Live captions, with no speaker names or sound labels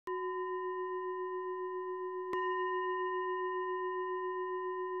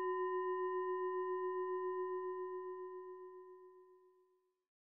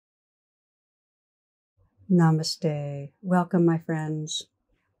Namaste. Welcome, my friends.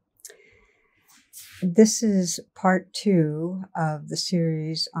 This is part 2 of the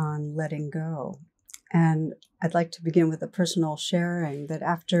series on letting go. And I'd like to begin with a personal sharing that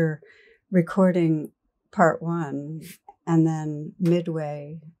after recording part 1 and then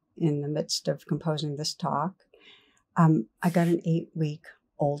midway in the midst of composing this talk, I got an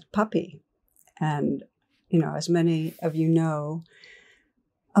 8-week-old puppy. And, as many of you know,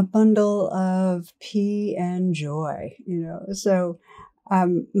 a bundle of pee and joy, So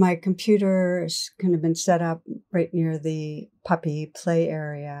my computer's kind of been set up right near the puppy play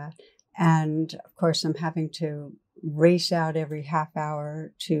area. And of course, I'm having to race out every half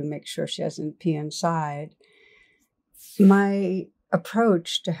hour to make sure she doesn't pee inside. My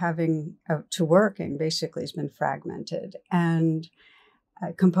approach to working basically has been fragmented. And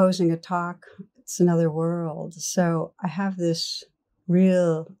composing a talk, it's another world. So I have this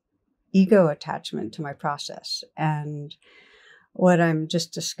real ego attachment to my process. And what I'm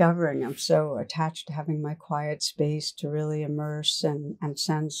just discovering, I'm so attached to having my quiet space to really immerse and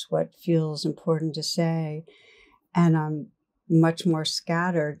sense what feels important to say. And I'm much more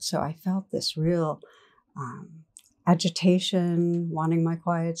scattered. So I felt this real agitation, wanting my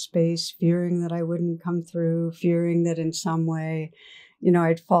quiet space, fearing that I wouldn't come through, fearing that in some way,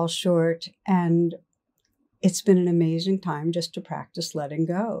 I'd fall short. And it's been an amazing time just to practice letting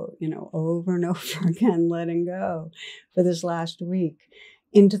go, over and over again, letting go for this last week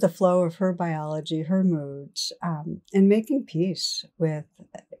into the flow of her biology, her moods, and making peace with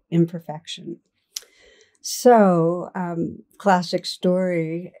imperfection. So, classic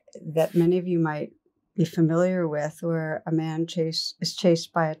story that many of you might be familiar with, where a man is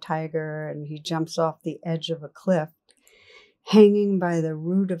chased by a tiger and he jumps off the edge of a cliff, hanging by the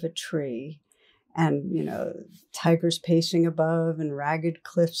root of a tree. And, tigers pacing above and ragged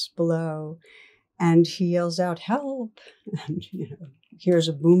cliffs below. And he yells out, "Help!" And, hears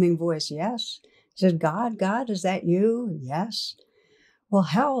a booming voice, "Yes." He says, God, is that you?" "Yes." "Well,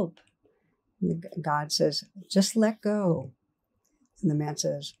 help." And God says, "Just let go." And the man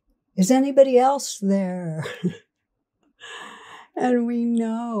says, "Is anybody else there?" And we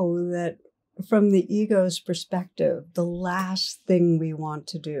know that from the ego's perspective, the last thing we want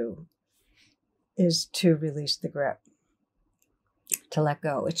to do is to release the grip, to let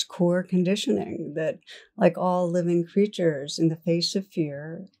go. It's core conditioning that, like all living creatures, in the face of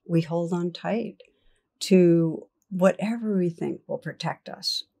fear, we hold on tight to whatever we think will protect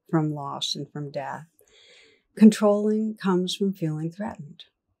us from loss and from death. Controlling comes from feeling threatened.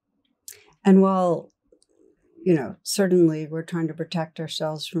 And while, certainly we're trying to protect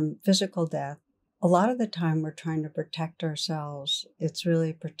ourselves from physical death, a lot of the time we're trying to protect ourselves. It's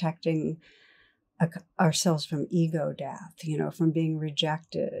really protecting ourselves from ego death, from being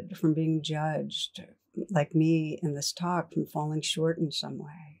rejected, from being judged, like me in this talk, from falling short in some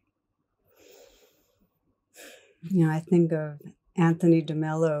way. I think of Anthony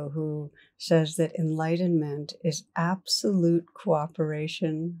DeMello, who says that enlightenment is absolute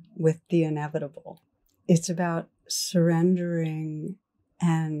cooperation with the inevitable. It's about surrendering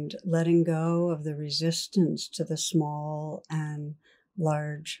and letting go of the resistance to the small and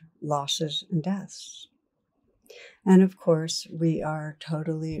large losses and deaths. And of course, we are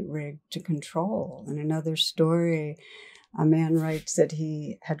totally rigged to control. In another story, a man writes that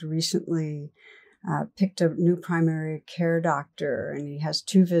he had recently picked a new primary care doctor, and he has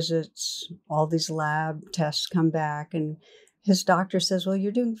 2 visits. All these lab tests come back, and his doctor says, "Well,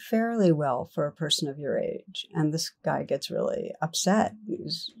 you're doing fairly well for a person of your age." And this guy gets really upset.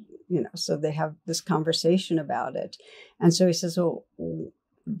 So they have this conversation about it. And so he says, "Well,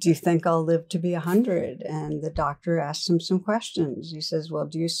 do you think I'll live to be 100? And the doctor asks him some questions. He says, "Well,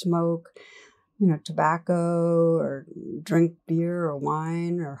 do you smoke, tobacco or drink beer or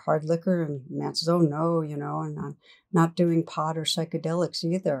wine or hard liquor?" And the man says, "Oh, no, and I'm not doing pot or psychedelics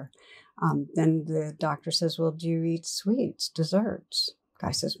either." Then the doctor says, "Well, do you eat sweets, desserts?" The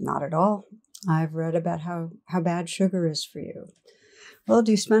guy says, "Not at all. I've read about how bad sugar is for you." "Well,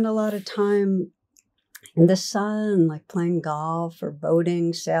 do you spend a lot of time in the sun, like playing golf or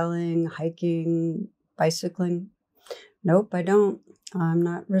boating, sailing, hiking, bicycling?" "Nope, I don't. I'm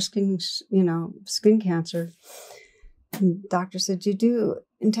not risking, skin cancer." And the doctor said, "Do you do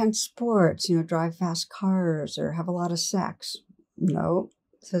intense sports, drive fast cars or have a lot of sex?" "No,"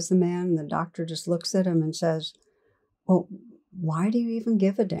 says the man. And the doctor just looks at him and says, "Well, why do you even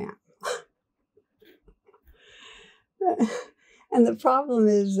give a damn?" And the problem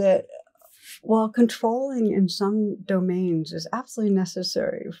is that while controlling in some domains is absolutely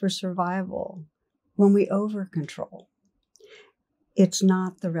necessary for survival, when we over-control, it's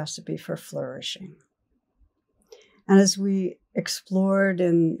not the recipe for flourishing. And as we explored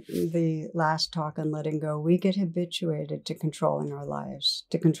in the last talk on letting go, we get habituated to controlling our lives,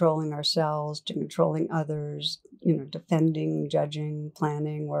 to controlling ourselves, to controlling others, defending, judging,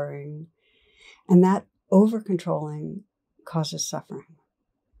 planning, worrying. And that over-controlling causes suffering.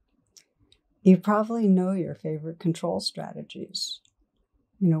 You probably know your favorite control strategies.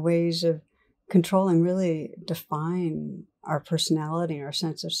 Ways of controlling really define our personality and our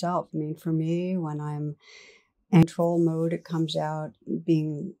sense of self. I mean, for me, when I'm in control mode, it comes out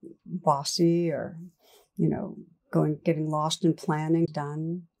being bossy or, getting lost in planning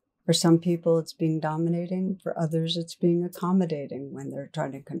done. For some people, it's being dominating. For others, it's being accommodating when they're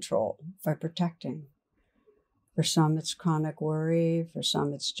trying to control by protecting. For some, it's chronic worry. For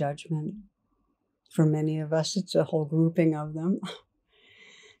some, it's judgment. For many of us, it's a whole grouping of them.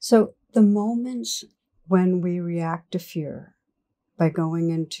 So the moments when we react to fear by going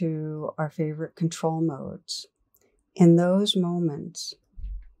into our favorite control modes, in those moments,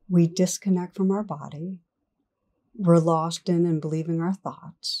 we disconnect from our body. We're lost in and believing our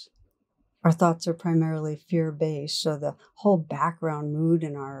thoughts. Our thoughts are primarily fear-based, so the whole background mood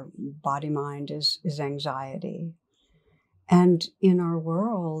in our body-mind is anxiety. And in our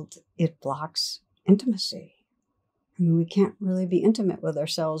world, it blocks intimacy. I mean, we can't really be intimate with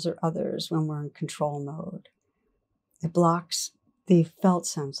ourselves or others when we're in control mode. It blocks the felt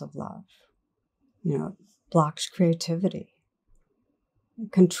sense of love. It blocks creativity.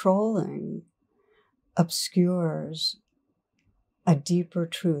 Controlling obscures a deeper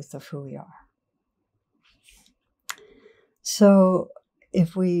truth of who we are. So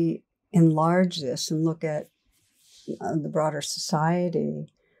if we enlarge this and look at the broader societies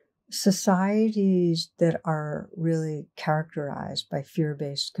that are really characterized by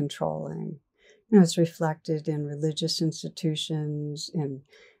fear-based controlling, it's reflected in religious institutions, in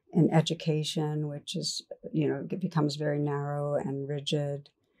education, which is, it becomes very narrow and rigid,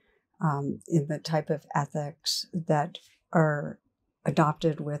 in the type of ethics that are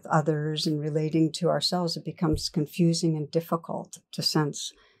adopted with others and relating to ourselves. It becomes confusing and difficult to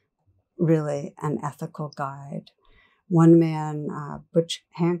sense really an ethical guide. One man, Butch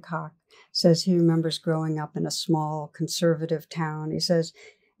Hancock, says he remembers growing up in a small conservative town. He says,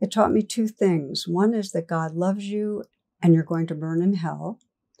 "It taught me two things. One is that God loves you and you're going to burn in hell.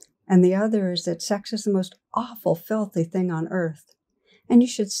 And the other is that sex is the most awful, filthy thing on earth. And you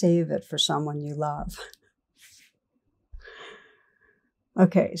should save it for someone you love."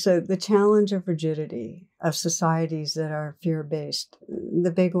 Okay, so the challenge of rigidity of societies that are fear-based,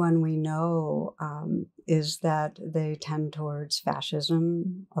 the big one we know is that they tend towards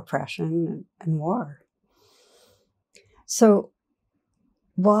fascism, oppression, and war. So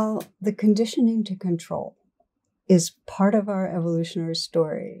while the conditioning to control is part of our evolutionary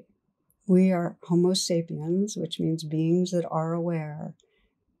story, we are Homo sapiens, which means beings that are aware.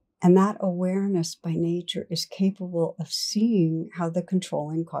 And that awareness by nature is capable of seeing how the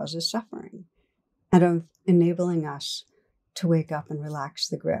controlling causes suffering and of enabling us to wake up and relax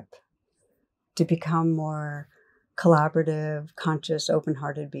the grip, to become more collaborative, conscious,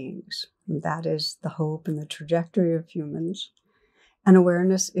 open-hearted beings. And that is the hope and the trajectory of humans. And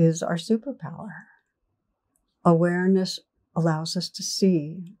awareness is our superpower. Awareness allows us to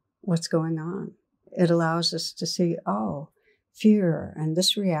see what's going on. It allows us to see, fear, and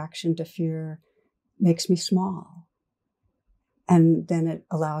this reaction to fear makes me small. And then it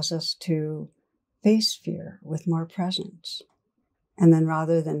allows us to face fear with more presence. And then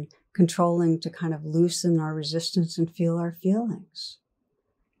rather than controlling, to kind of loosen our resistance and feel our feelings.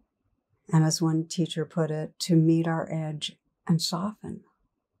 And as one teacher put it, to meet our edge and soften.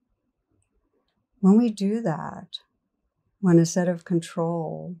 When we do that, when instead of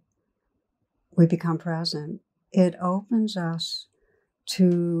control, we become present, it opens us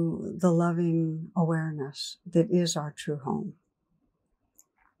to the loving awareness that is our true home.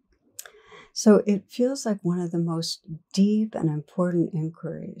 So it feels like one of the most deep and important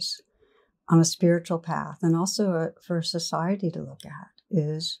inquiries on a spiritual path, and also for society to look at,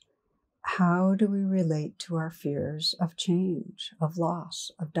 is how do we relate to our fears of change, of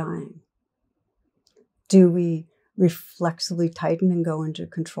loss, of dying? Do we reflexively tighten and go into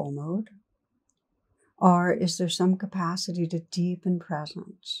control mode? Or is there some capacity to deepen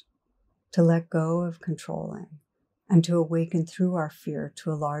presence, to let go of controlling, and to awaken through our fear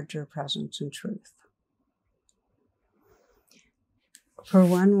to a larger presence and truth? For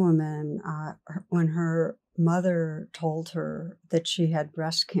one woman, when her mother told her that she had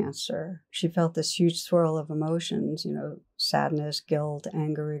breast cancer, she felt this huge swirl of emotions, sadness, guilt,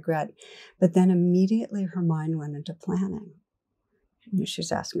 anger, regret. But then immediately her mind went into planning.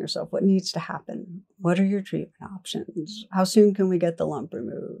 She's asking herself, what needs to happen? What are your treatment options? How soon can we get the lump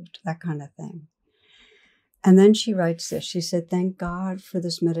removed? That kind of thing. And then she writes this. She said, thank God for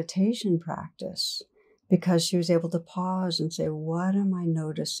this meditation practice, because she was able to pause and say, what am I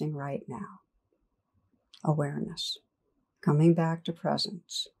noticing right now? Awareness, coming back to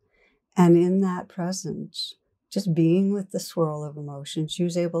presence. And in that presence, just being with the swirl of emotion, she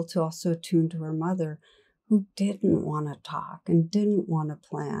was able to also tune to her mother, who didn't want to talk and didn't want to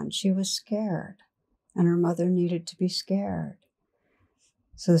plan. She was scared, and her mother needed to be scared.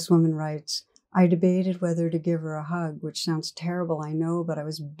 So this woman writes, I debated whether to give her a hug, which sounds terrible, I know, but I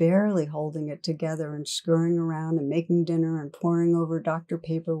was barely holding it together and scurrying around and making dinner and poring over doctor's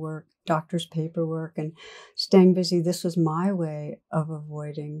paperwork and staying busy. This was my way of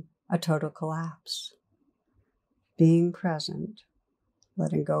avoiding a total collapse. Being present,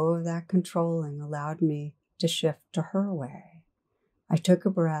 letting go of that controlling, allowed me to shift to her way. I took a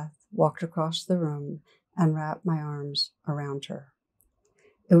breath, walked across the room, and wrapped my arms around her.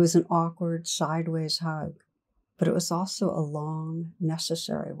 It was an awkward sideways hug, but it was also a long,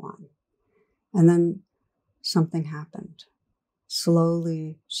 necessary one. And then something happened.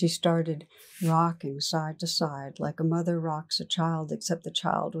 Slowly, she started rocking side to side like a mother rocks a child, except the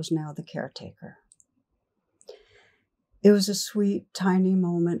child was now the caretaker. It was a sweet, tiny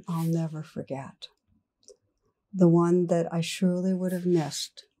moment I'll never forget. The one that I surely would have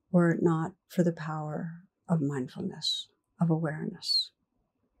missed were it not for the power of mindfulness, of awareness,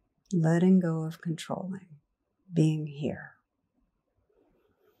 letting go of controlling, being here.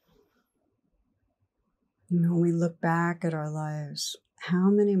 When we look back at our lives, how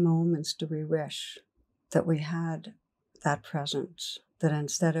many moments do we wish that we had that presence, that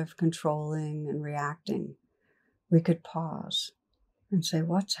instead of controlling and reacting, we could pause and say,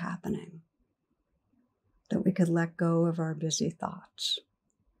 what's happening? That we could let go of our busy thoughts,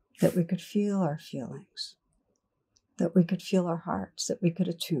 that we could feel our feelings, that we could feel our hearts, that we could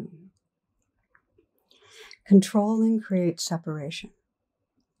attune. Controlling creates separation.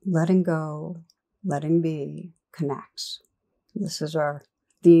 Letting go, letting be, connects. This is our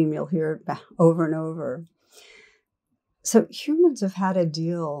theme. You'll hear it over and over. So humans have had to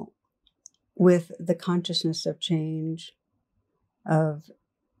deal with the consciousness of change, of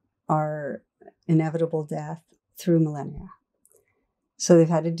our inevitable death through millennia. So they've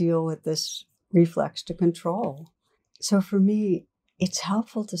had to deal with this reflex to control. So for me, it's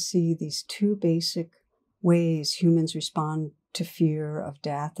helpful to see these two basic ways humans respond to fear of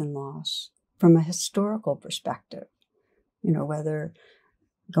death and loss from a historical perspective, whether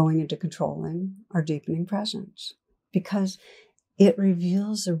going into controlling or deepening presence, because it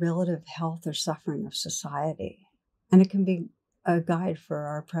reveals the relative health or suffering of society, and it can be a guide for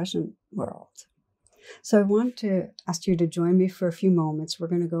our present world. So I want to ask you to join me for a few moments. We're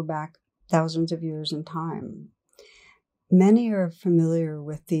going to go back thousands of years in time. Many are familiar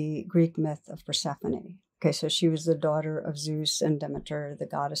with the Greek myth of Persephone. Okay, so she was the daughter of Zeus and Demeter, the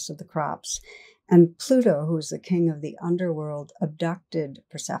goddess of the crops. And Pluto, who was the king of the underworld, abducted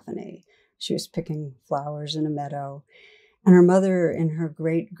Persephone. She was picking flowers in a meadow. And her mother, in her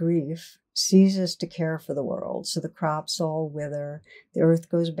great grief, ceases to care for the world. So the crops all wither, the earth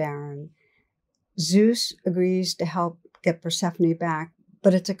goes barren. Zeus agrees to help get Persephone back,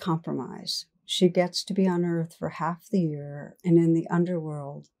 but it's a compromise. She gets to be on earth for half the year and in the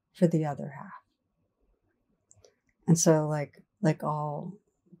underworld for the other half. And so like all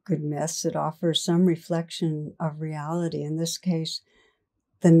good myths, it offers some reflection of reality. In this case,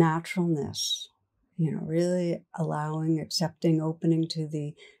 the naturalness, really allowing, accepting, opening to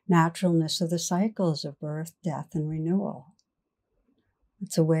the naturalness of the cycles of birth, death, and renewal.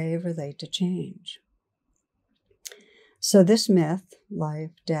 It's a way of relate to change. So this myth,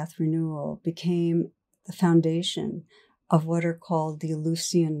 life, death, renewal, became the foundation of what are called the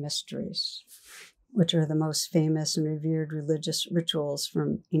Eleusinian mysteries, which are the most famous and revered religious rituals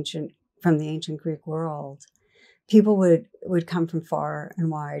from the ancient Greek world. People would come from far and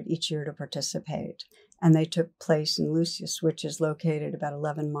wide each year to participate, and they took place in Eleusis, which is located about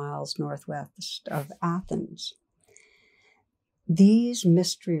 11 miles northwest of Athens. These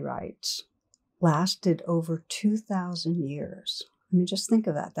mystery rites lasted over 2,000 years. I mean, just think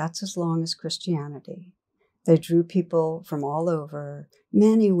of that. That's as long as Christianity. They drew people from all over,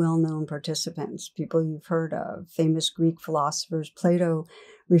 many well-known participants, people you've heard of, famous Greek philosophers. Plato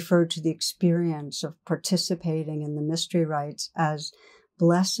referred to the experience of participating in the mystery rites as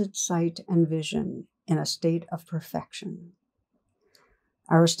blessed sight and vision in a state of perfection.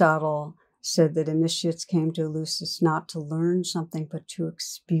 Aristotle said that initiates came to Eleusis not to learn something, but to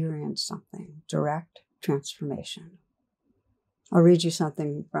experience something, direct transformation. I'll read you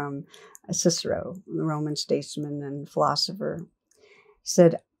something from Cicero, the Roman statesman and philosopher. He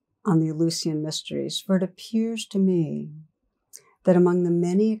said on the Eleusinian Mysteries, "For it appears to me that among the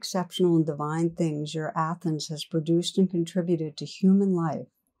many exceptional and divine things your Athens has produced and contributed to human life,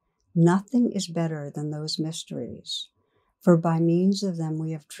 nothing is better than those mysteries. For by means of them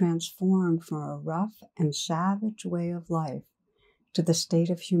we have transformed from a rough and savage way of life to the state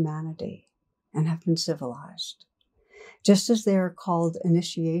of humanity and have been civilized. Just as they are called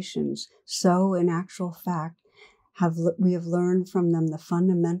initiations, so in actual fact we have learned from them the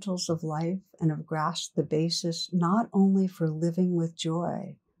fundamentals of life and have grasped the basis not only for living with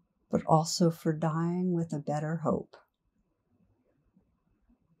joy, but also for dying with a better hope."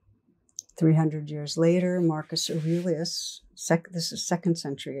 300 years later, Marcus Aurelius, this is 2nd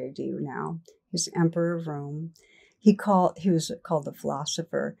century AD now, he's emperor of Rome. He was called the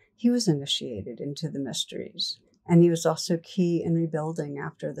philosopher. He was initiated into the mysteries, and he was also key in rebuilding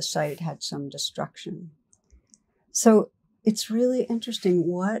after the site had some destruction. So it's really interesting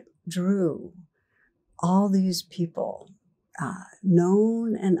what drew all these people,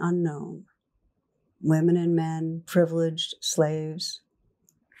 known and unknown, women and men, privileged, slaves.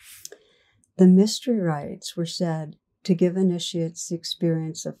 The mystery rites were said to give initiates the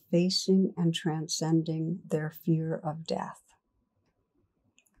experience of facing and transcending their fear of death.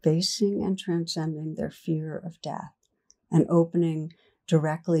 Facing and transcending their fear of death and opening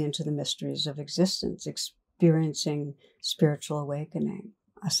directly into the mysteries of existence, experiencing spiritual awakening,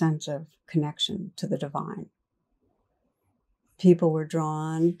 a sense of connection to the divine. People were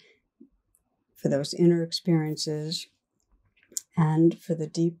drawn for those inner experiences and for the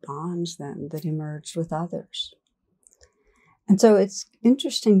deep bonds then that emerged with others. And so it's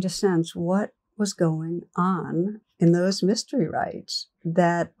interesting to sense what was going on in those mystery rites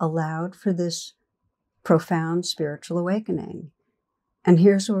that allowed for this profound spiritual awakening. And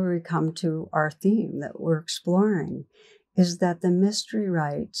here's where we come to our theme that we're exploring, is that the mystery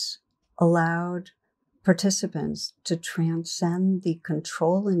rites allowed participants to transcend the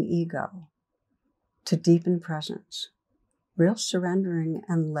controlling ego, to deepen presence, real surrendering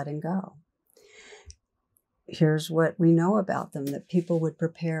and letting go. Here's what we know about them, that people would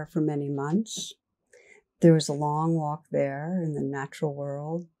prepare for many months. There was a long walk there in the natural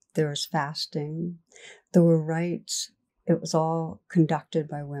world. There was fasting. There were rites. It was all conducted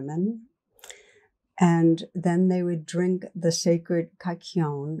by women. And then they would drink the sacred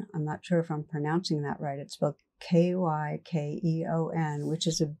kykeon. I'm not sure if I'm pronouncing that right. It's spelled Kykeon, which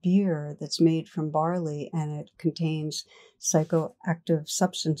is a beer that's made from barley, and it contains psychoactive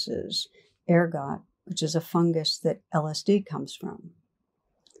substances, ergot, which is a fungus that LSD comes from.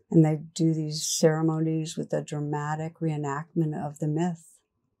 And they do these ceremonies with a dramatic reenactment of the myth,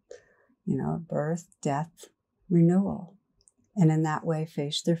 birth, death, renewal, and in that way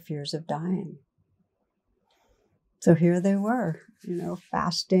face their fears of dying. So here they were,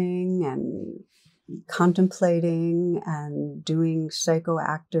 fasting and contemplating and doing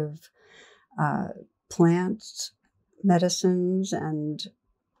psychoactive plants, medicines, and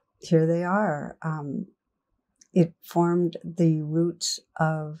here they are. It formed the roots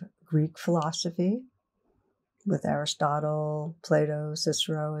of Greek philosophy with Aristotle, Plato,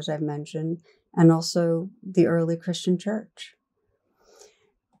 Cicero, as I've mentioned, and also the early Christian church.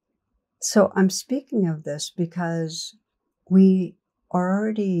 So I'm speaking of this because we are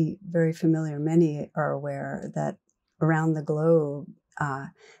already very familiar, many are aware that around the globe,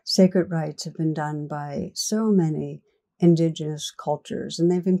 sacred rites have been done by so many indigenous cultures,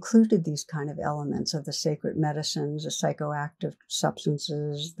 and they've included these kind of elements of the sacred medicines, the psychoactive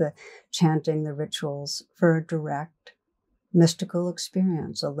substances, the chanting, the rituals for a direct mystical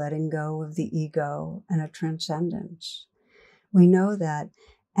experience, a letting go of the ego and a transcendence. We know that,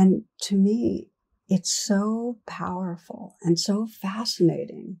 and to me, it's so powerful and so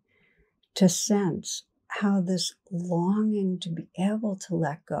fascinating to sense how this longing to be able to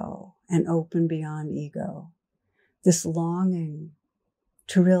let go and open beyond ego, this longing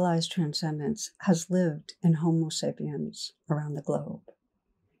to realize transcendence, has lived in Homo sapiens around the globe.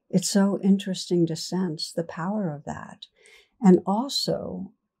 It's so interesting to sense the power of that. And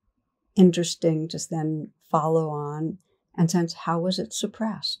also interesting to then follow on and sense, how was it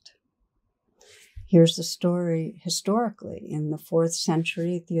suppressed? Here's the story historically. In the 4th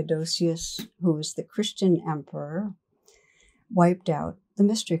century, Theodosius, who was the Christian emperor, wiped out the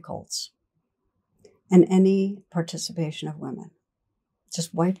mystery cults and any participation of women.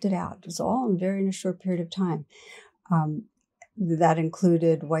 Just wiped it out. It was all in a short period of time. That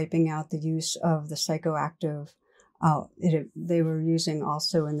included wiping out the use of the psychoactive They were using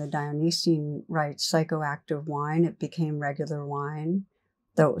also in the Dionysian rites psychoactive wine. It became regular wine,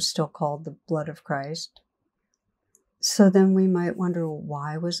 though it was still called the blood of Christ. So then we might wonder,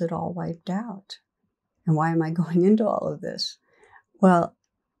 why was it all wiped out? And why am I going into all of this? Well,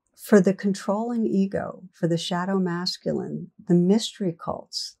 for the controlling ego, for the shadow masculine, the mystery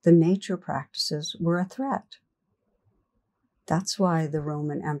cults, the nature practices were a threat. That's why the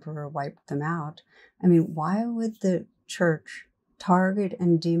Roman emperor wiped them out. I mean, why would the church target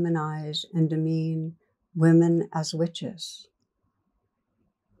and demonize and demean women as witches?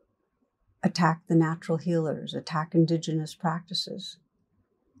 Attack the natural healers, attack indigenous practices,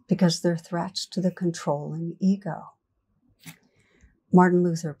 because they're threats to the controlling ego. Martin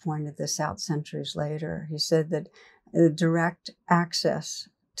Luther pointed this out centuries later. He said that the direct access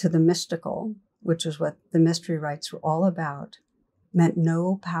to the mystical, which is what the mystery rites were all about, meant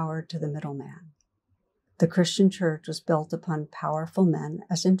no power to the middleman. The Christian church was built upon powerful men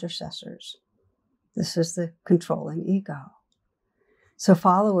as intercessors. This is the controlling ego. So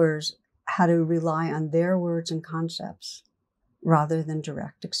followers had to rely on their words and concepts rather than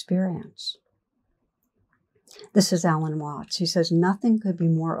direct experience. This is Alan Watts. He says, nothing could be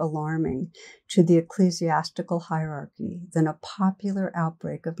more alarming to the ecclesiastical hierarchy than a popular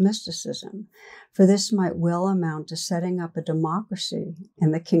outbreak of mysticism, for this might well amount to setting up a democracy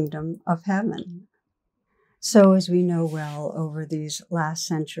in the kingdom of heaven. So as we know well over these last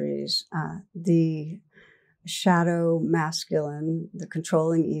centuries, the shadow masculine, the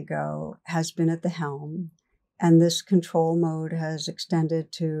controlling ego, has been at the helm. And this control mode has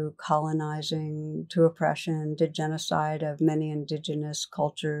extended to colonizing, to oppression, to genocide of many indigenous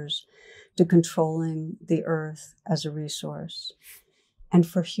cultures, to controlling the earth as a resource. And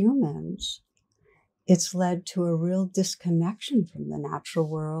for humans, it's led to a real disconnection from the natural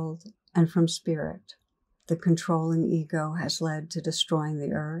world and from spirit. The controlling ego has led to destroying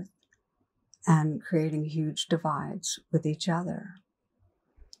the earth and creating huge divides with each other.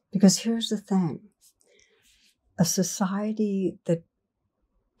 Because here's the thing. A society that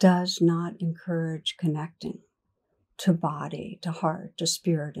does not encourage connecting to body, to heart, to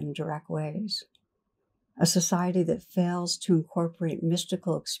spirit in direct ways, a society that fails to incorporate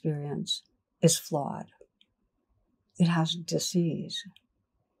mystical experience is flawed. It has disease.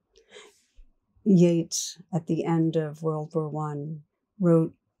 Yeats, at the end of World War I,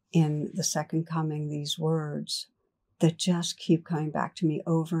 wrote in The Second Coming these words that just keep coming back to me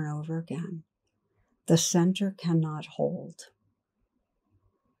over and over again. The center cannot hold.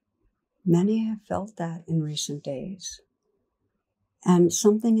 Many have felt that in recent days. And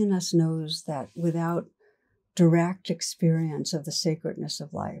something in us knows that without direct experience of the sacredness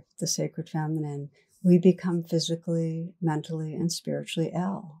of life, the sacred feminine, we become physically, mentally, and spiritually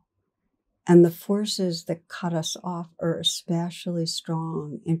ill. And the forces that cut us off are especially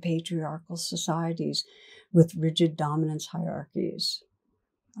strong in patriarchal societies with rigid dominance hierarchies.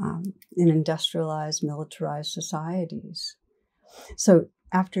 In industrialized, militarized societies. So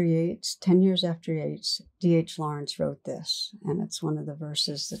after Yeats, 10 years after Yeats, D.H. Lawrence wrote this, and it's one of the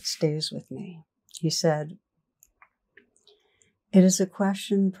verses that stays with me. He said, "It is a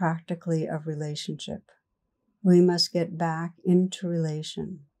question practically of relationship. We must get back into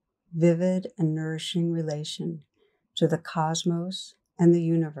relation, vivid and nourishing relation to the cosmos and the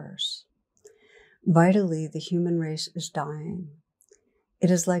universe. Vitally, the human race is dying. It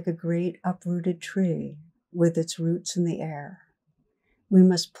is like a great uprooted tree with its roots in the air. We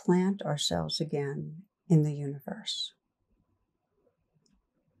must plant ourselves again in the universe."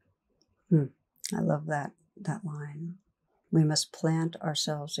 I love that line. We must plant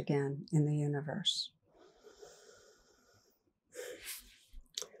ourselves again in the universe.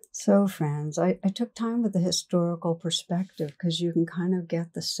 So, friends, I took time with the historical perspective because you can kind of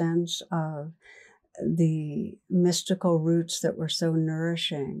get the sense of the mystical roots that were so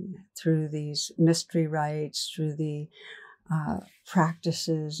nourishing through these mystery rites, through the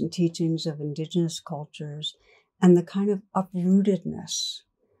practices and teachings of indigenous cultures, and the kind of uprootedness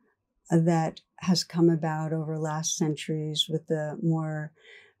that has come about over last centuries with the more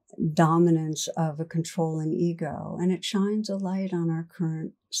dominance of a controlling ego. And it shines a light on our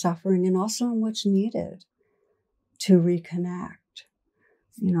current suffering and also on what's needed to reconnect.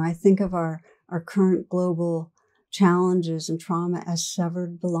 I think of our current global challenges and trauma as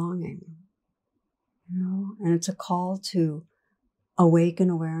severed belonging, and it's a call to awaken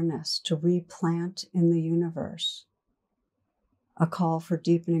awareness, to replant in the universe, a call for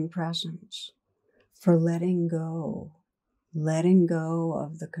deepening presence, for letting go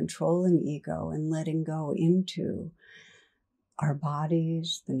of the controlling ego and letting go into our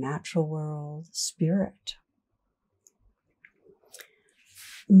bodies, the natural world, spirit.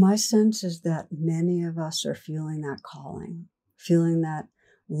 My sense is that many of us are feeling that calling, feeling that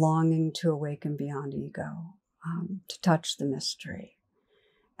longing to awaken beyond ego, to touch the mystery.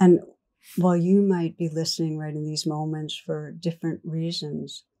 And while you might be listening right in these moments for different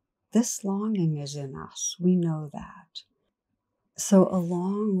reasons, this longing is in us. We know that. So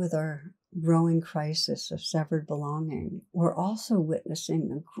along with our growing crisis of severed belonging, we're also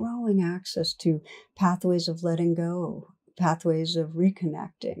witnessing a growing access to pathways of letting go, pathways of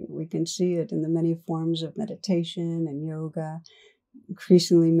reconnecting. We can see it in the many forms of meditation and yoga,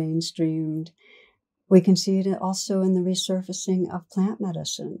 increasingly mainstreamed. We can see it also in the resurfacing of plant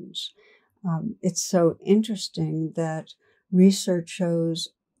medicines. It's so interesting that research shows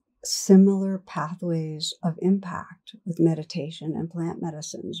similar pathways of impact with meditation and plant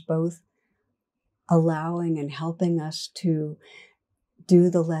medicines, both allowing and helping us to do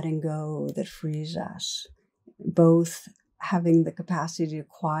the letting go that frees us, both having the capacity to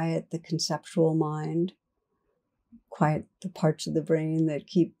quiet the conceptual mind, quiet the parts of the brain that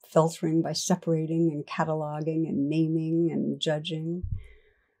keep filtering by separating and cataloging and naming and judging.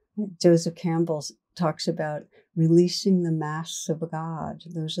 Joseph Campbell talks about releasing the masks of God.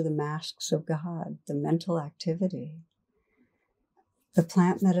 Those are the masks of God, the mental activity. The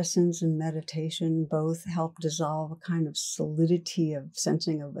plant medicines and meditation both help dissolve a kind of solidity of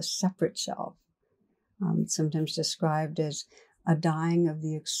sensing of a separate self, sometimes described as a dying of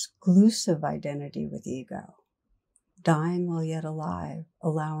the exclusive identity with ego, dying while yet alive,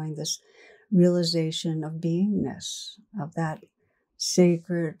 allowing this realization of beingness, of that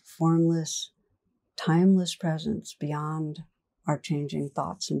sacred, formless, timeless presence beyond our changing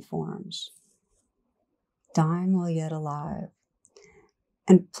thoughts and forms. Dying while yet alive.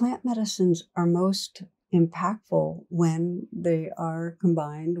 And plant medicines are most impactful when they are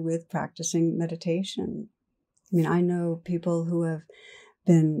combined with practicing meditation. I mean, I know people who have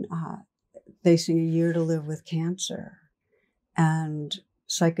been facing a year to live with cancer, and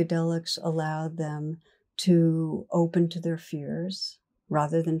psychedelics allowed them to open to their fears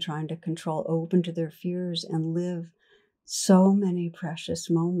rather than trying to control, open to their fears and live so many precious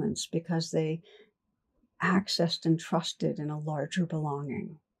moments because they accessed and trusted in a larger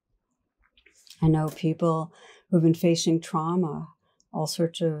belonging. I know people who've been facing trauma, all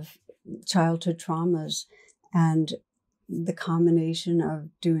sorts of childhood traumas, and the combination of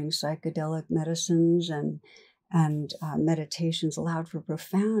doing psychedelic medicines and meditations allowed for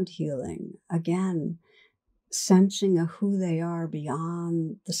profound healing. Again, sensing of who they are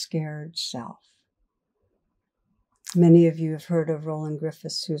beyond the scared self. Many of you have heard of Roland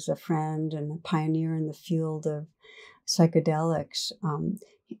Griffiths, who's a friend and a pioneer in the field of psychedelics.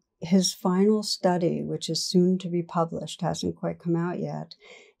 His final study, which is soon to be published, hasn't quite come out yet,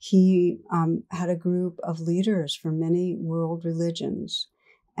 he had a group of leaders from many world religions,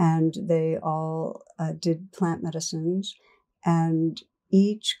 and they all did plant medicines, and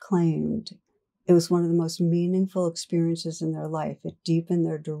each claimed it was one of the most meaningful experiences in their life. It deepened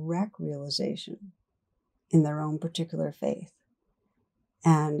their direct realization in their own particular faith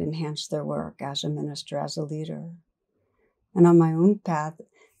and enhanced their work as a minister, as a leader. And on my own path,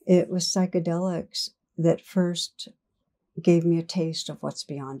 it was psychedelics that first gave me a taste of what's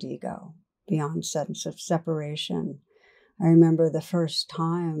beyond ego, beyond sense of separation. I remember the first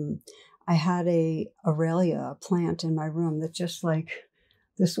time I had a Aurelia, a plant in my room that's just like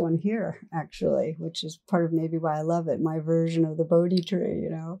this one here, actually, which is part of maybe why I love it, my version of the Bodhi tree,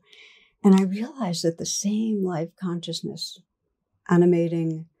 And I realized that the same life consciousness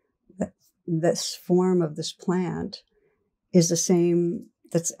animating this form of this plant is the same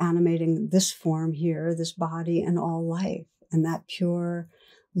that's animating this form here, this body, and all life. And that pure,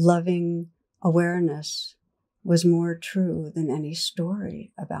 loving awareness was more true than any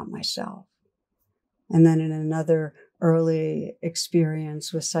story about myself. And then in another early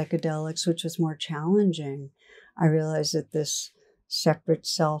experience with psychedelics, which was more challenging, I realized that this separate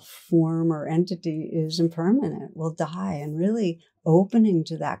self form or entity is impermanent, will die, and really opening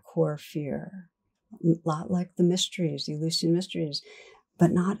to that core fear, a lot like the mysteries, the Eleusinian mysteries,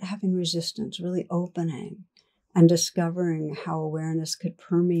 but not having resistance, really opening and discovering how awareness could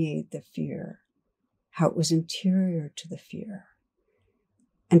permeate the fear, how it was interior to the fear,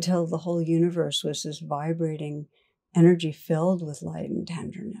 until the whole universe was this vibrating energy filled with light and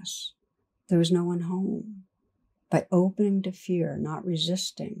tenderness. There was no one home. By opening to fear, not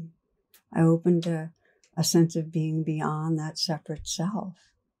resisting, I opened to a sense of being beyond that separate self.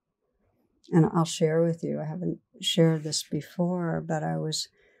 And I'll share with you, I haven't shared this before, but I was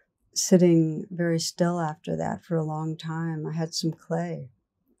sitting very still after that for a long time. I had some clay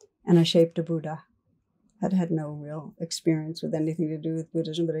and I shaped a Buddha. had no real experience with anything to do with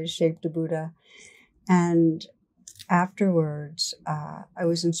Buddhism, but I shaped a Buddha. And afterwards, I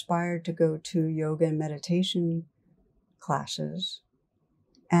was inspired to go to yoga and meditation classes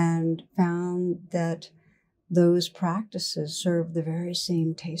and found that those practices serve the very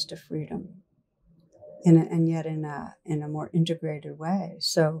same taste of freedom, and yet in a more integrated way.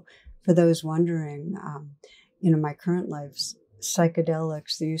 So for those wondering, my current life's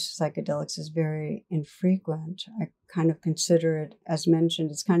psychedelics, the use of psychedelics is very infrequent. I kind of consider it, as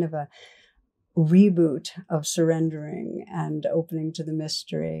mentioned, it's kind of a reboot of surrendering and opening to the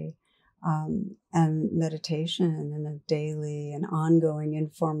mystery, and meditation in a daily and ongoing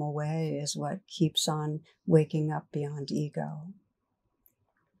informal way is what keeps on waking up beyond ego.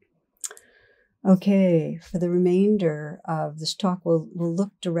 Okay, for the remainder of this talk, we'll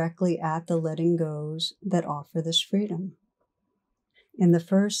look directly at the letting goes that offer this freedom. In the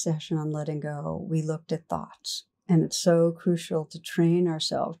first session on letting go, we looked at thoughts, and it's so crucial to train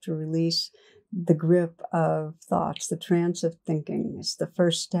ourselves to release the grip of thoughts, the trance of thinking. It's the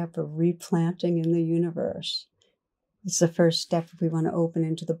first step of replanting in the universe. It's the first step if we want to open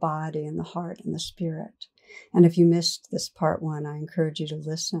into the body and the heart and the spirit. And if you missed this part one, I encourage you to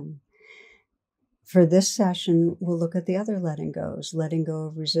listen. For this session, we'll look at the other letting goes, letting go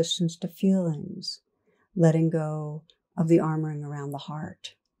of resistance to feelings, letting go of the armoring around the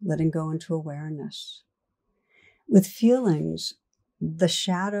heart, letting go into awareness. With feelings, the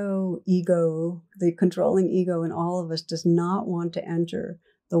shadow ego, the controlling ego in all of us does not want to enter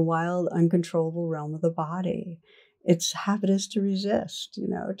the wild, uncontrollable realm of the body. Its habit is to resist,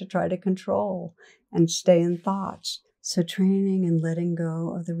 to try to control and stay in thoughts. So training and letting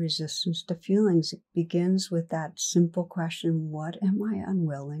go of the resistance to feelings, it begins with that simple question, what am I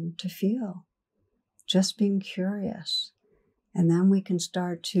unwilling to feel? Just being curious. And then we can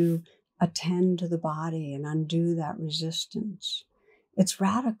start to attend to the body and undo that resistance. It's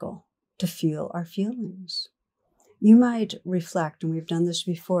radical to feel our feelings. You might reflect, and we've done this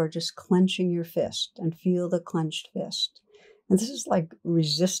before, just clenching your fist and feel the clenched fist. And this is like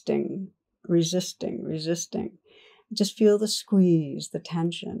resisting. Just feel the squeeze, the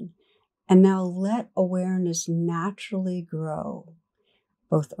tension. And now let awareness naturally grow,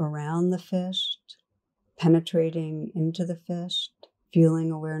 both around the fist, penetrating into the fist,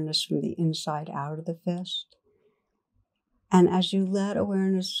 feeling awareness from the inside out of the fist. And as you let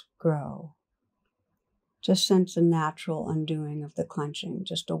awareness grow, just sense a natural undoing of the clenching,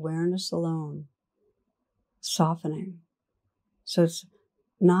 just awareness alone, softening. So it's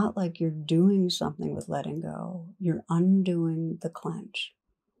not like you're doing something with letting go, you're undoing the clench.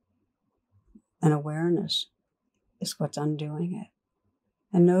 And awareness is what's undoing it.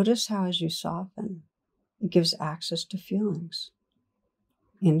 And notice how as you soften, it gives access to feelings,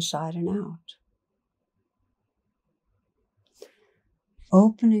 inside and out.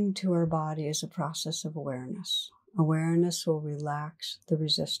 Opening to our body is a process of awareness. Awareness will relax the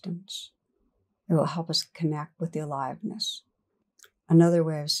resistance. It will help us connect with the aliveness. Another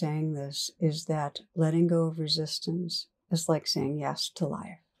way of saying this is that letting go of resistance is like saying yes to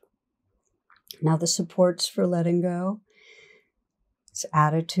life. Now, the supports for letting go, it's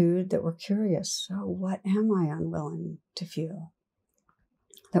attitude that we're curious. So what am I unwilling to feel?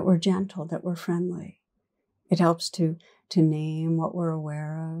 That we're gentle, that we're friendly. It helps to name what we're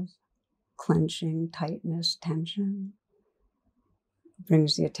aware of, clenching, tightness, tension. It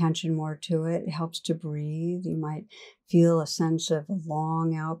brings the attention more to it. It helps to breathe. You might feel a sense of a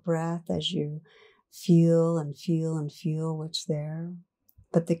long out breath as you feel and feel and feel what's there.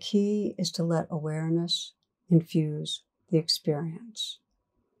 But the key is to let awareness infuse the experience.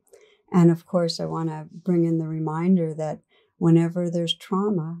 And of course, I want to bring in the reminder that whenever there's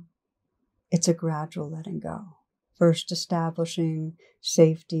trauma, it's a gradual letting go. First establishing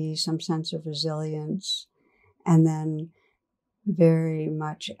safety, some sense of resilience, and then very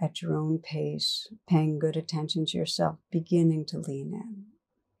much at your own pace, paying good attention to yourself, beginning to lean in.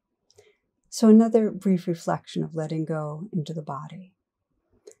 So another brief reflection of letting go into the body.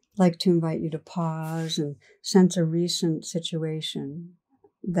 I'd like to invite you to pause and sense a recent situation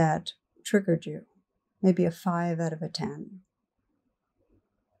that triggered you, maybe a 5 out of a 10.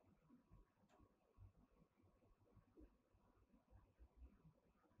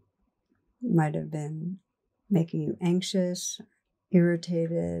 It might have been making you anxious,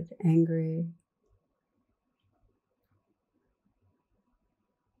 irritated, angry.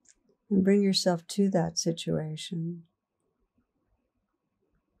 And bring yourself to that situation.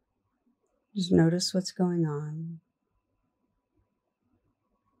 Just notice what's going on.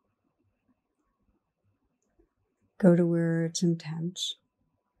 Go to where it's intense.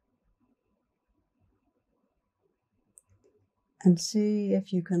 And see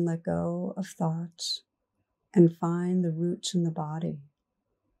if you can let go of thoughts and find the roots in the body.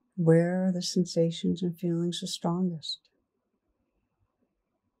 Where are the sensations and feelings the strongest?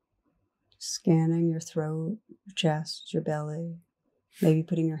 Scanning your throat, your chest, your belly, maybe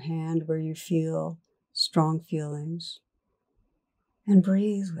putting your hand where you feel strong feelings, and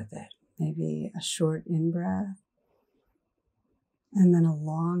breathe with it. Maybe a short in-breath and then a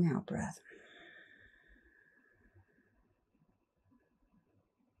long out-breath.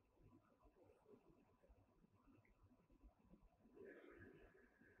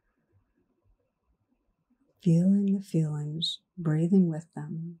 Feeling the feelings, breathing with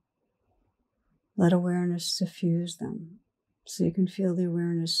them. Let awareness suffuse them so you can feel the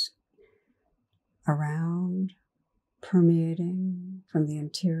awareness around, permeating from the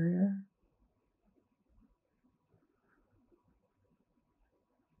interior.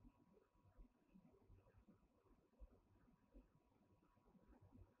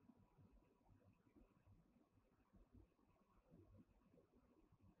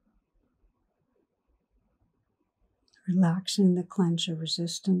 Relaxing the clench of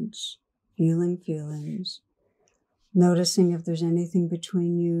resistance, feeling feelings, noticing if there's anything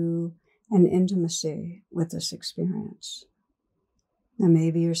between you and intimacy with this experience. And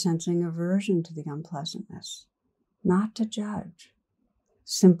maybe you're sensing aversion to the unpleasantness, not to judge,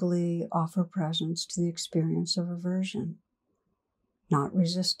 simply offer presence to the experience of aversion, not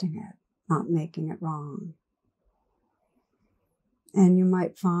resisting it, not making it wrong. And you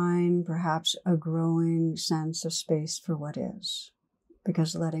might find perhaps a growing sense of space for what is,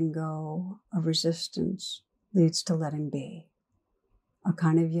 because letting go of resistance leads to letting be, a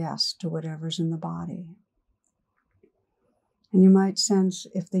kind of yes to whatever's in the body. And you might sense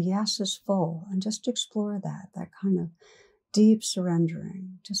if the yes is full, and just explore that kind of deep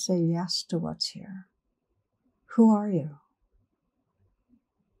surrendering to say yes to what's here. Who are you?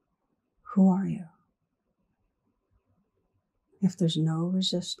 Who are you? If there's no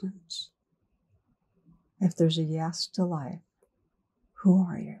resistance, if there's a yes to life, who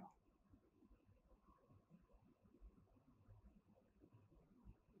are you?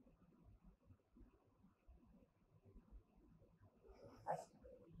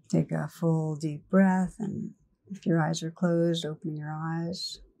 Take a full deep breath, and if your eyes are closed, open your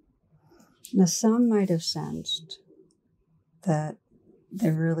eyes. Now, some might have sensed that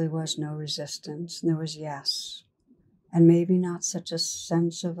there really was no resistance, and there was yes. And maybe not such a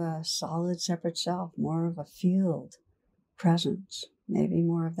sense of a solid separate self, more of a field presence, maybe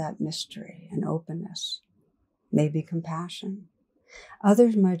more of that mystery and openness, maybe compassion.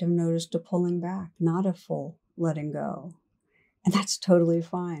 Others might have noticed a pulling back, not a full letting go. And that's totally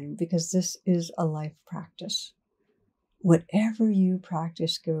fine, because this is a life practice. Whatever you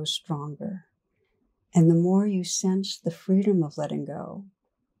practice grows stronger. And the more you sense the freedom of letting go,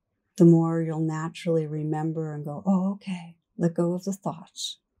 the more you'll naturally remember and go, oh, okay, let go of the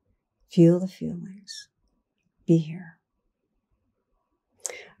thoughts, feel the feelings, be here.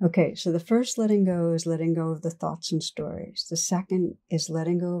 Okay, so the first letting go is letting go of the thoughts and stories. The second is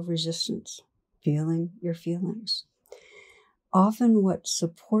letting go of resistance, feeling your feelings. Often what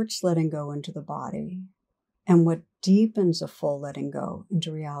supports letting go into the body and what deepens a full letting go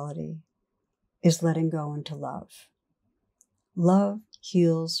into reality is letting go into love. Love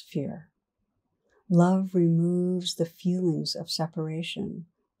heals fear. Love removes the feelings of separation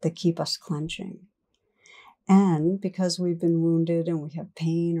that keep us clenching. And because we've been wounded and we have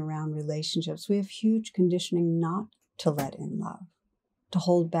pain around relationships, we have huge conditioning not to let in love, to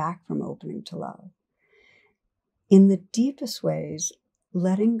hold back from opening to love. In the deepest ways,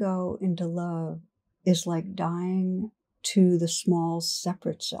 letting go into love is like dying to the small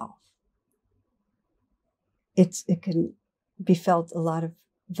separate self. It can be felt a lot of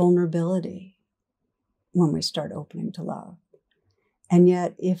vulnerability when we start opening to love. And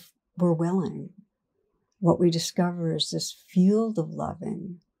yet, if we're willing, what we discover is this field of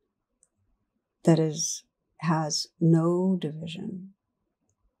loving that has no division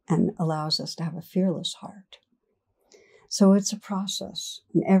and allows us to have a fearless heart. So it's a process.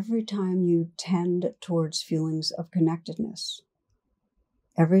 And every time you tend towards feelings of connectedness,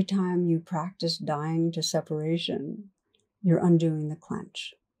 every time you practice dying to separation, you're undoing the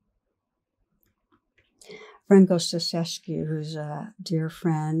clench. Franco Sosescu, who's a dear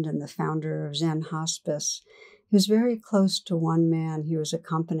friend and the founder of Zen Hospice, he was very close to one man he was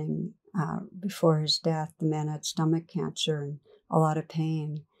accompanying before his death. The man had stomach cancer and a lot of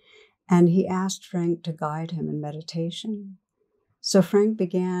pain. And he asked Frank to guide him in meditation. So Frank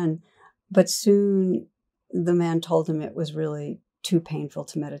began, but soon the man told him it was really too painful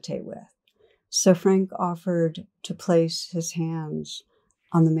to meditate with. So Frank offered to place his hands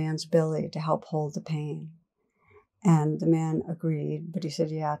on the man's belly to help hold the pain. And the man agreed, but he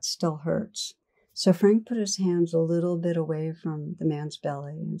said, yeah, it still hurts. So Frank put his hands a little bit away from the man's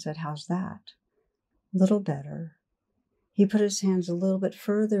belly and said, how's that? A little better. He put his hands a little bit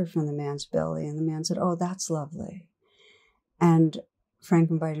further from the man's belly, and the man said, oh, that's lovely. And Frank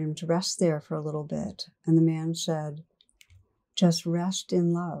invited him to rest there for a little bit. And the man said, just rest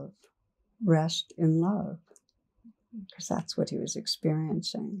in love. Rest in love. Because that's what he was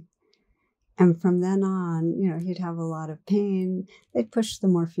experiencing. And from then on, he'd have a lot of pain. They'd push the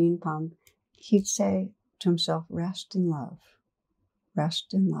morphine pump. He'd say to himself, rest in love.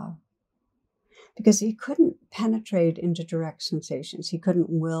 Rest in love. Because he couldn't penetrate into direct sensations. He couldn't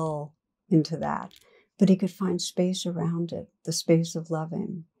will into that. But he could find space around it, the space of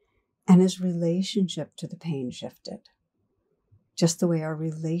loving. And his relationship to the pain shifted. Just the way our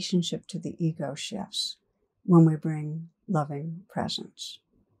relationship to the ego shifts when we bring loving presence.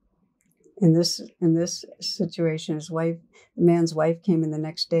 In this situation, the man's wife came in the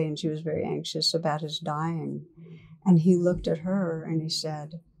next day, and she was very anxious about his dying. And he looked at her and he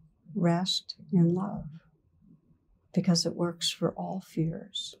said, rest in love, because it works for all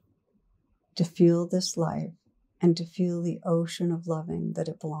fears. To feel this life and to feel the ocean of loving that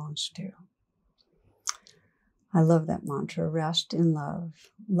it belongs to. I love that mantra, rest in love.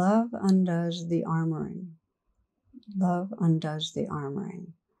 Love undoes the armoring. Love undoes the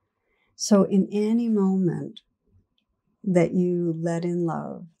armoring. So in any moment that you let in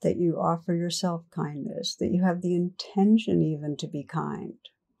love, that you offer yourself kindness, that you have the intention even to be kind,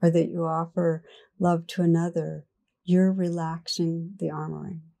 or that you offer love to another, you're relaxing the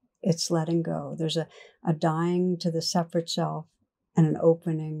armoring. It's letting go. There's a dying to the separate self and an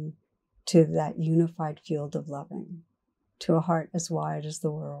opening to that unified field of loving, to a heart as wide as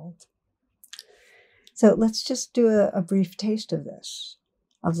the world. So let's just do a brief taste of this,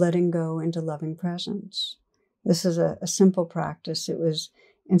 of letting go into loving presence. This is a simple practice. It was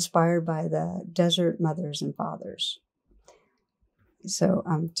inspired by the desert mothers and fathers. So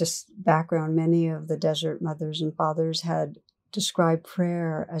just background, many of the desert mothers and fathers had described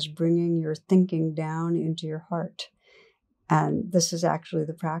prayer as bringing your thinking down into your heart. And this is actually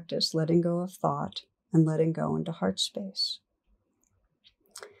the practice, letting go of thought and letting go into heart space.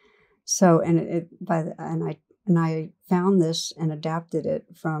 So, I found this and adapted it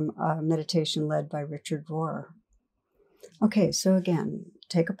from a meditation led by Richard Rohr. Okay, so again,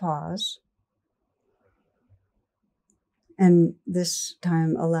 take a pause. And this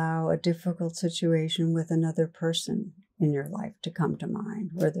time allow a difficult situation with another person in your life to come to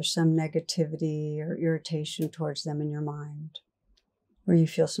mind, where there's some negativity or irritation towards them in your mind, where you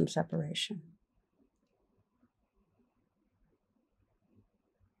feel some separation.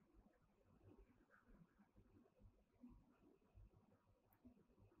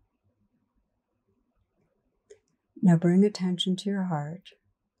 Now bring attention to your heart.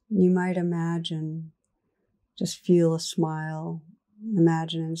 You might imagine, just feel a smile,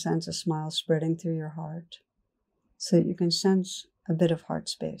 imagine and sense a smile spreading through your heart so that you can sense a bit of heart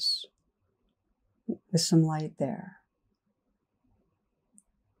space with some light there.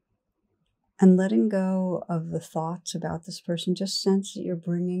 And letting go of the thoughts about this person, just sense that you're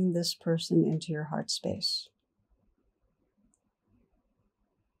bringing this person into your heart space.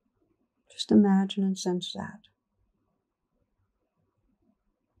 Just imagine and sense that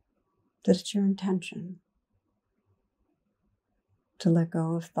it's your intention to let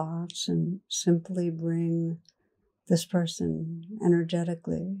go of thoughts and simply bring this person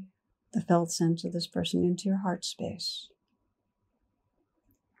energetically, the felt sense of this person, into your heart space.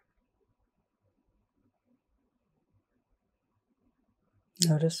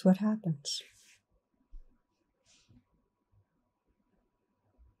 Notice what happens.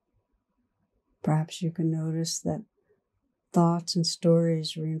 Perhaps you can notice that thoughts and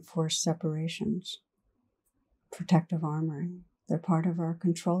stories reinforce separations, protective armoring. They're part of our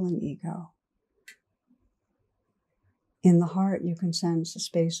controlling ego. In the heart, you can sense a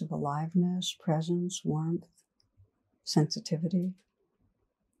space of aliveness, presence, warmth, sensitivity.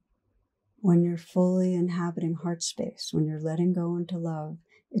 When you're fully inhabiting heart space, when you're letting go into love,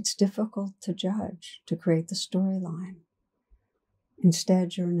 it's difficult to judge, to create the storyline.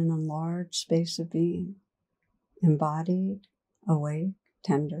 Instead, you're in an enlarged space of being, embodied, awake,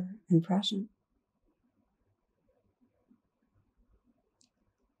 tender, and present.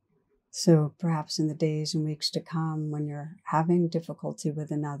 So perhaps in the days and weeks to come, when you're having difficulty with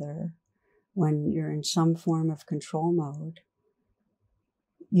another, when you're in some form of control mode,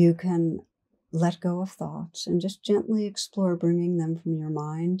 you can let go of thoughts and just gently explore bringing them from your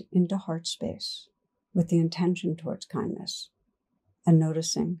mind into heart space with the intention towards kindness and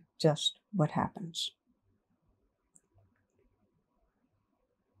noticing just what happens.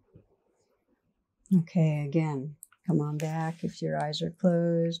 Okay, again, come on back. If your eyes are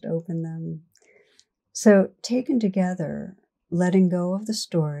closed, open them. So, taken together, letting go of the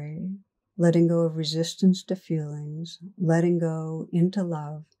story, letting go of resistance to feelings, letting go into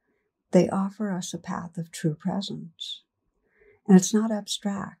love, they offer us a path of true presence. And it's not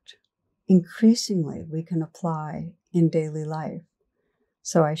abstract. Increasingly, we can apply in daily life.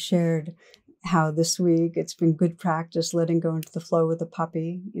 So I shared how this week it's been good practice letting go into the flow with the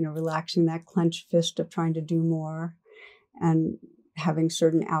puppy, relaxing that clenched fist of trying to do more and having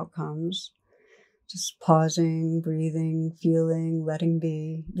certain outcomes. Just pausing, breathing, feeling, letting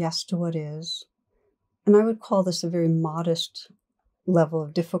be, yes to what is. And I would call this a very modest level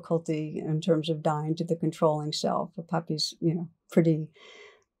of difficulty in terms of dying to the controlling self. A puppy's, pretty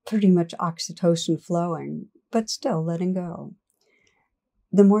much oxytocin flowing, but still letting go.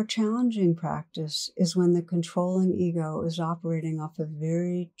 The more challenging practice is when the controlling ego is operating off of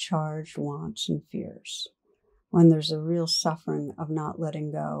very charged wants and fears, when there's a real suffering of not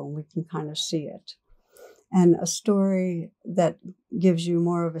letting go, and we can kind of see it. And a story that gives you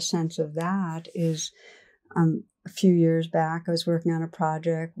more of a sense of that is a few years back, I was working on a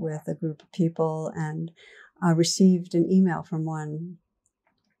project with a group of people and received an email from one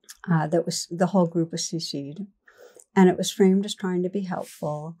that was, the whole group was CC'd. And it was framed as trying to be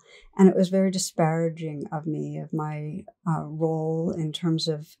helpful. And it was very disparaging of me, of my role in terms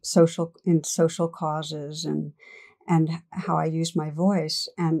of social causes and how I used my voice.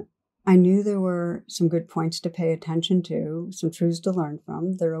 And I knew there were some good points to pay attention to, some truths to learn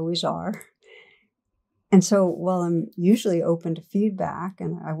from. There always are. And so while I'm usually open to feedback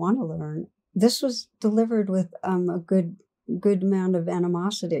and I want to learn, this was delivered with a good amount of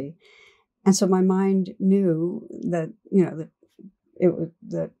animosity. And so my mind knew that,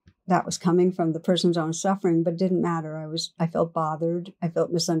 that was coming from the person's own suffering, but it didn't matter. I felt bothered. I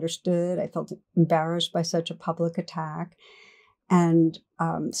felt misunderstood. I felt embarrassed by such a public attack. And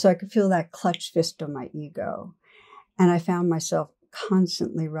so I could feel that clutched fist of my ego. And I found myself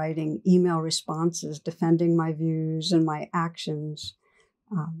constantly writing email responses, defending my views and my actions.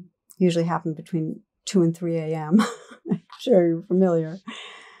 Usually happen between 2 and 3 a.m. I'm sure you're familiar.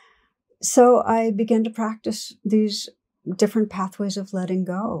 So I began to practice these different pathways of letting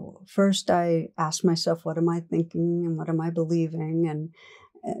go. First, I asked myself, what am I thinking and what am I believing?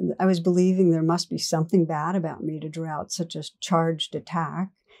 And I was believing there must be something bad about me to draw out such a charged attack.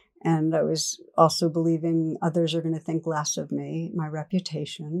 And I was also believing others are going to think less of me, my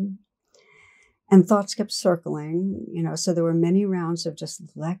reputation. And thoughts kept circling, so there were many rounds of just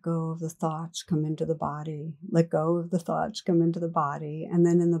let go of the thoughts, come into the body, let go of the thoughts, come into the body. And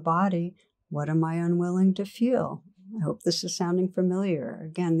then in the body, what am I unwilling to feel? I hope this is sounding familiar.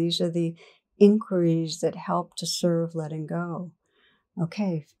 Again, these are the inquiries that help to serve letting go.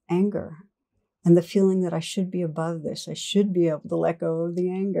 Okay, anger. And the feeling that I should be above this. I should be able to let go of the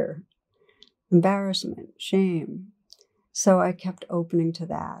anger. Embarrassment, shame. So I kept opening to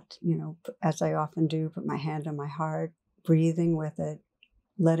that, as I often do, put my hand on my heart, breathing with it,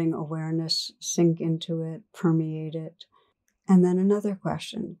 letting awareness sink into it, permeate it. And then another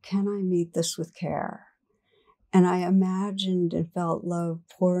question, can I meet this with care? And I imagined and felt love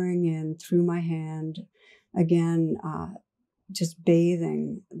pouring in through my hand, again, just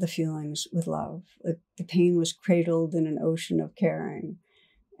bathing the feelings with love. The pain was cradled in an ocean of caring.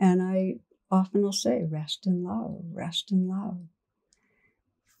 And I often will say, rest in love, rest in love.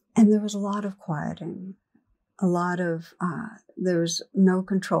 And there was a lot of quieting, there was no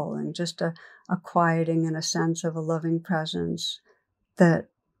controlling, just a quieting and a sense of a loving presence that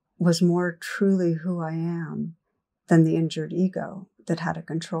was more truly who I am than the injured ego that had a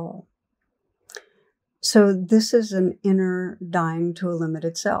control. So this is an inner dying to a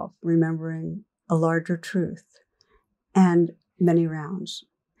limited self, remembering a larger truth and many rounds.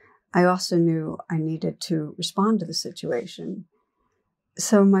 I also knew I needed to respond to the situation.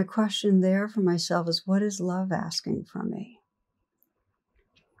 So my question there for myself is, what is love asking from me?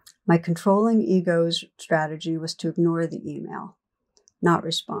 My controlling ego's strategy was to ignore the email, not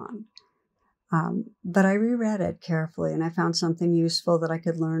respond. But I reread it carefully and I found something useful that I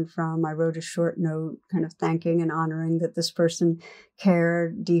could learn from. I wrote a short note kind of thanking and honoring that this person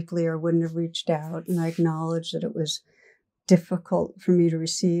cared deeply or wouldn't have reached out. And I acknowledged that it was difficult for me to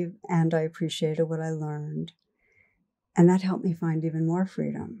receive, and I appreciated what I learned. And that helped me find even more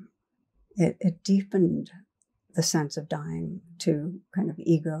freedom. It deepened the sense of dying to kind of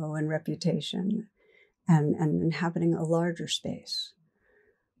ego and reputation and inhabiting a larger space.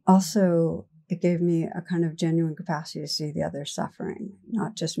 Also, it gave me a kind of genuine capacity to see the other suffering,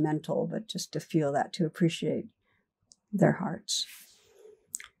 not just mental, but just to feel that, to appreciate their hearts.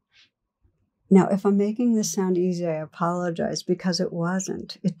 Now, if I'm making this sound easy, I apologize, because it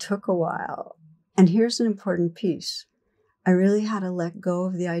wasn't. It took a while. And here's an important piece. I really had to let go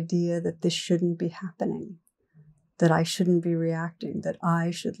of the idea that this shouldn't be happening, that I shouldn't be reacting, that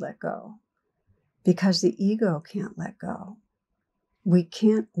I should let go, because the ego can't let go. We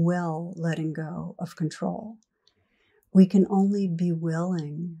can't will letting go of control. We can only be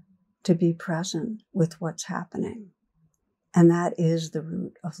willing to be present with what's happening. And that is the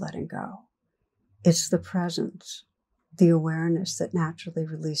root of letting go. It's the presence, the awareness that naturally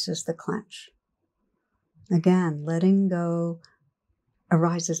releases the clench. Again, letting go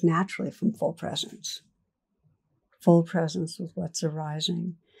arises naturally from full presence with what's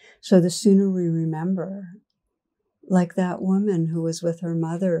arising. So the sooner we remember, like that woman who was with her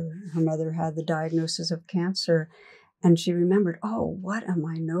mother had the diagnosis of cancer, and she remembered, oh, what am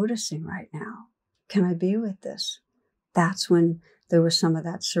I noticing right now? Can I be with this? That's when there was some of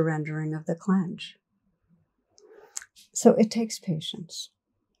that surrendering of the clench. So it takes patience,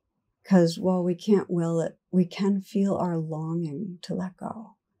 because while we can't will it, we can feel our longing to let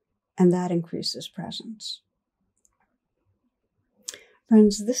go, and that increases presence.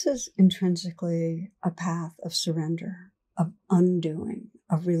 Friends, this is intrinsically a path of surrender, of undoing,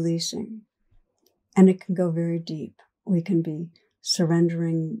 of releasing, and it can go very deep. We can be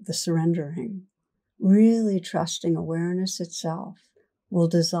surrendering the surrendering, really trusting awareness itself will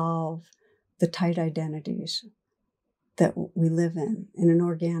dissolve the tight identities that we live in an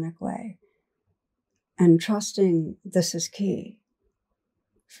organic way. And trusting this is key,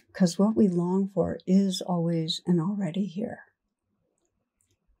 because what we long for is always and already here.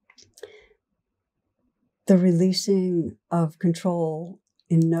 The releasing of control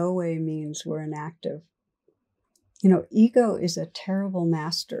in no way means we're inactive. Ego is a terrible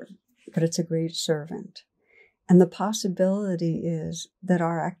master, but it's a great servant. And the possibility is that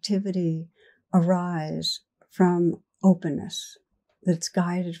our activity arise from openness, that it's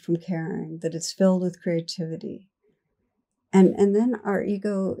guided from caring, that it's filled with creativity. And then our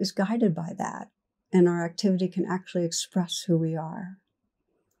ego is guided by that, and our activity can actually express who we are.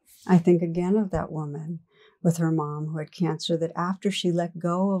 I think again of that woman with her mom who had cancer, that after she let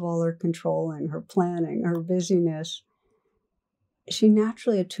go of all her controlling, her planning, her busyness, she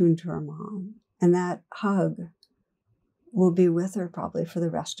naturally attuned to her mom. And that hug will be with her probably for the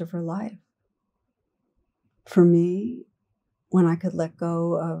rest of her life. For me, when I could let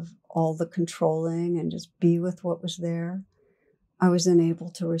go of all the controlling and just be with what was there, I was then able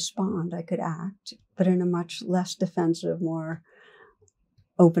to respond. I could act, but in a much less defensive, more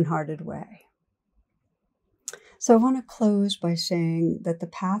open-hearted way. So I want to close by saying that the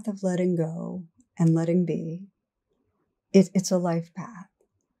path of letting go and letting be, it's a life path.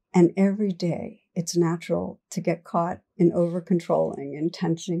 And every day it's natural to get caught in over-controlling and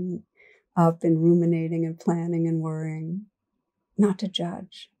tensing up and ruminating and planning and worrying, not to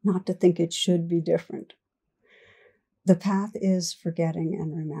judge, not to think it should be different. The path is forgetting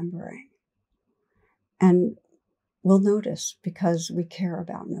and remembering. And we'll notice because we care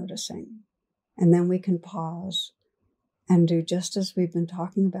about noticing. And then we can pause and do just as we've been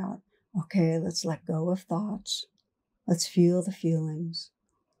talking about. Okay, let's let go of thoughts. Let's feel the feelings.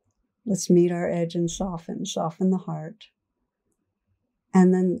 Let's meet our edge and soften the heart.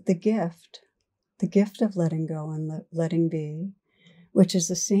 And then the gift of letting go and letting be, which is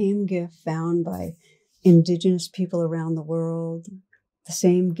the same gift found by indigenous people around the world, the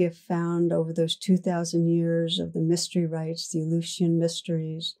same gift found over those 2,000 years of the mystery rites, the Eleusinian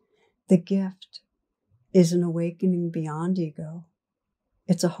mysteries. The gift is an awakening beyond ego.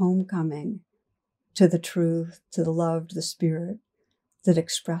 It's a homecoming to the truth, to the love, to the spirit that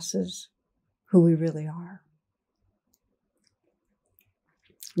expresses who we really are.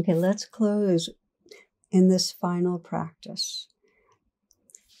 Okay, let's close in this final practice.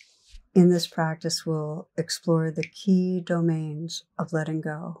 In this practice, we'll explore the key domains of letting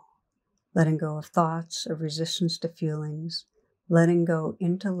go of thoughts, of resistance to feelings, letting go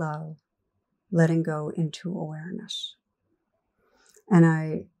into love, letting go into awareness. And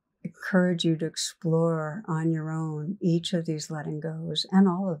I encourage you to explore on your own each of these letting goes and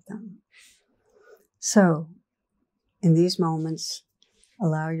all of them. So, in these moments,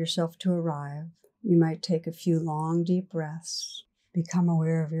 allow yourself to arrive. You might take a few long, deep breaths. Become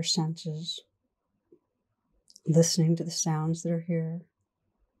aware of your senses, listening to the sounds that are here.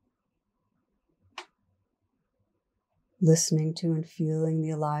 listening to and feeling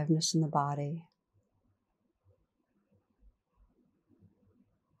the aliveness in the body.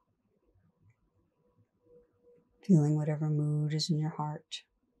 Feeling whatever mood is in your heart.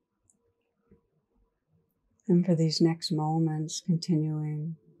 And for these next moments,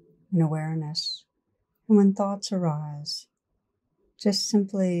 continuing in awareness. And when thoughts arise, just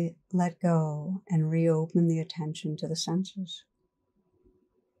simply let go and reopen the attention to the senses.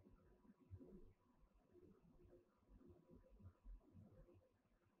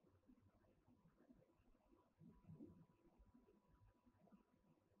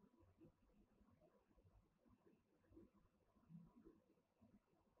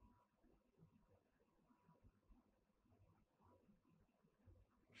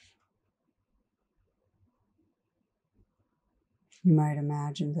 You might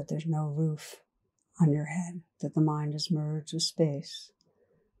imagine that there's no roof on your head, that the mind is merged with space.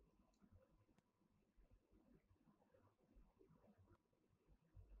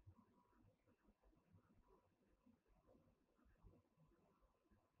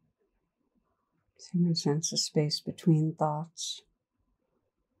 So you can sense a space between thoughts.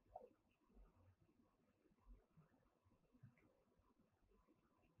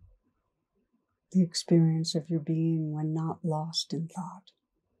 The experience of your being when not lost in thought.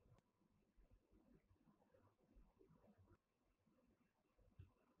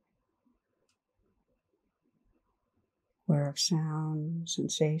 Aware of sound,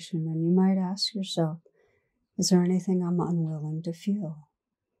 sensation, and you might ask yourself, is there anything I'm unwilling to feel?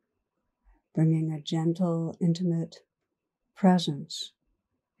 Bringing a gentle, intimate presence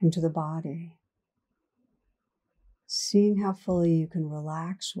into the body. Seeing how fully you can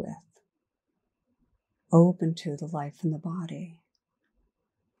relax with, open to the life in the body.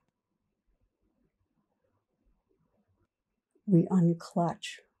 We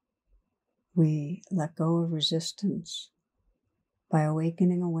unclutch, we let go of resistance by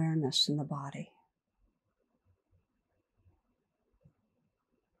awakening awareness in the body.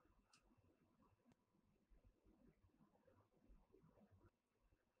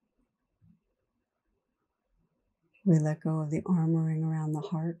 We let go of the armoring around the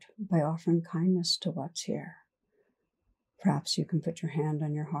heart by offering kindness to what's here. Perhaps you can put your hand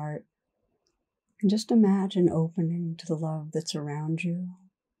on your heart and just imagine opening to the love that's around you,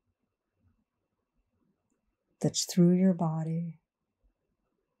 that's through your body,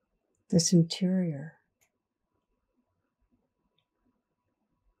 this interior.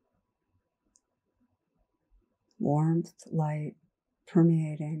 Warmth, light,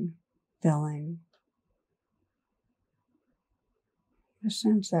 permeating, filling. Just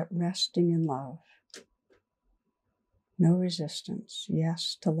sense that resting in love. No resistance,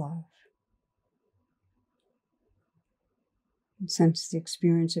 yes to love. And sense the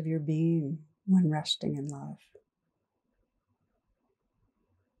experience of your being when resting in love.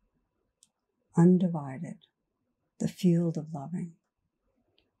 Undivided, the field of loving.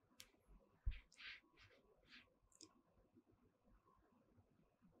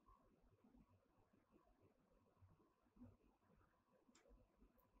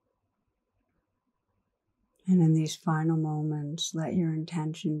 And in these final moments, let your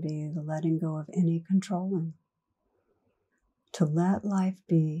intention be the letting go of any controlling. To let life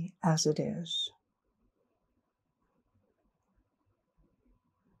be as it is.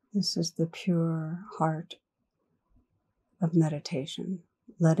 This is the pure heart of meditation,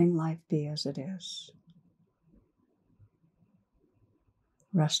 letting life be as it is.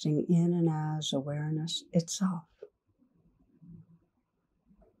 Resting in and as awareness itself.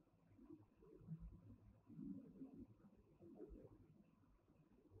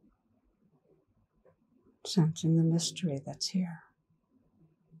 Sensing the mystery that's here.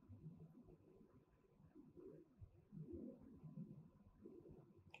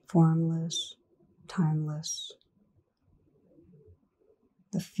 Formless, timeless.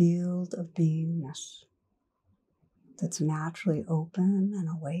 The field of beingness that's naturally open and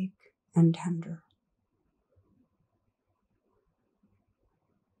awake and tender.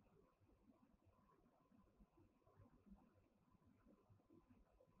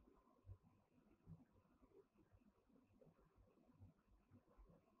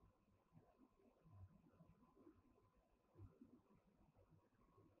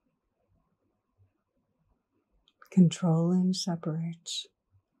 Controlling separates.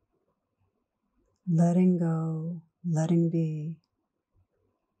 Letting go, letting be,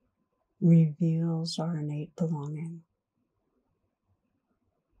 reveals our innate belonging.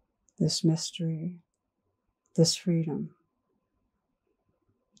 This mystery, this freedom,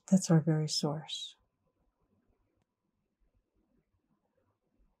 that's our very source.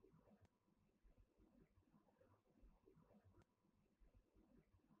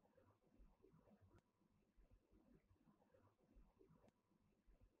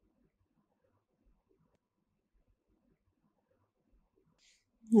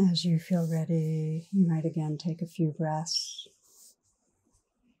 As you feel ready, you might again take a few breaths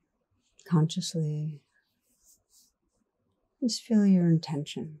consciously. Just feel your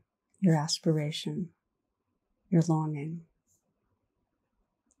intention, your aspiration, your longing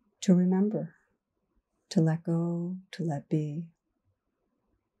to remember, to let go, to let be.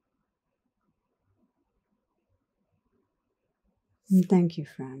 And thank you,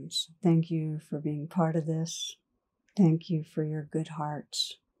 friends. Thank you for being part of this. Thank you for your good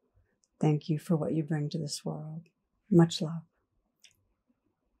hearts. Thank you for what you bring to this world. Much love.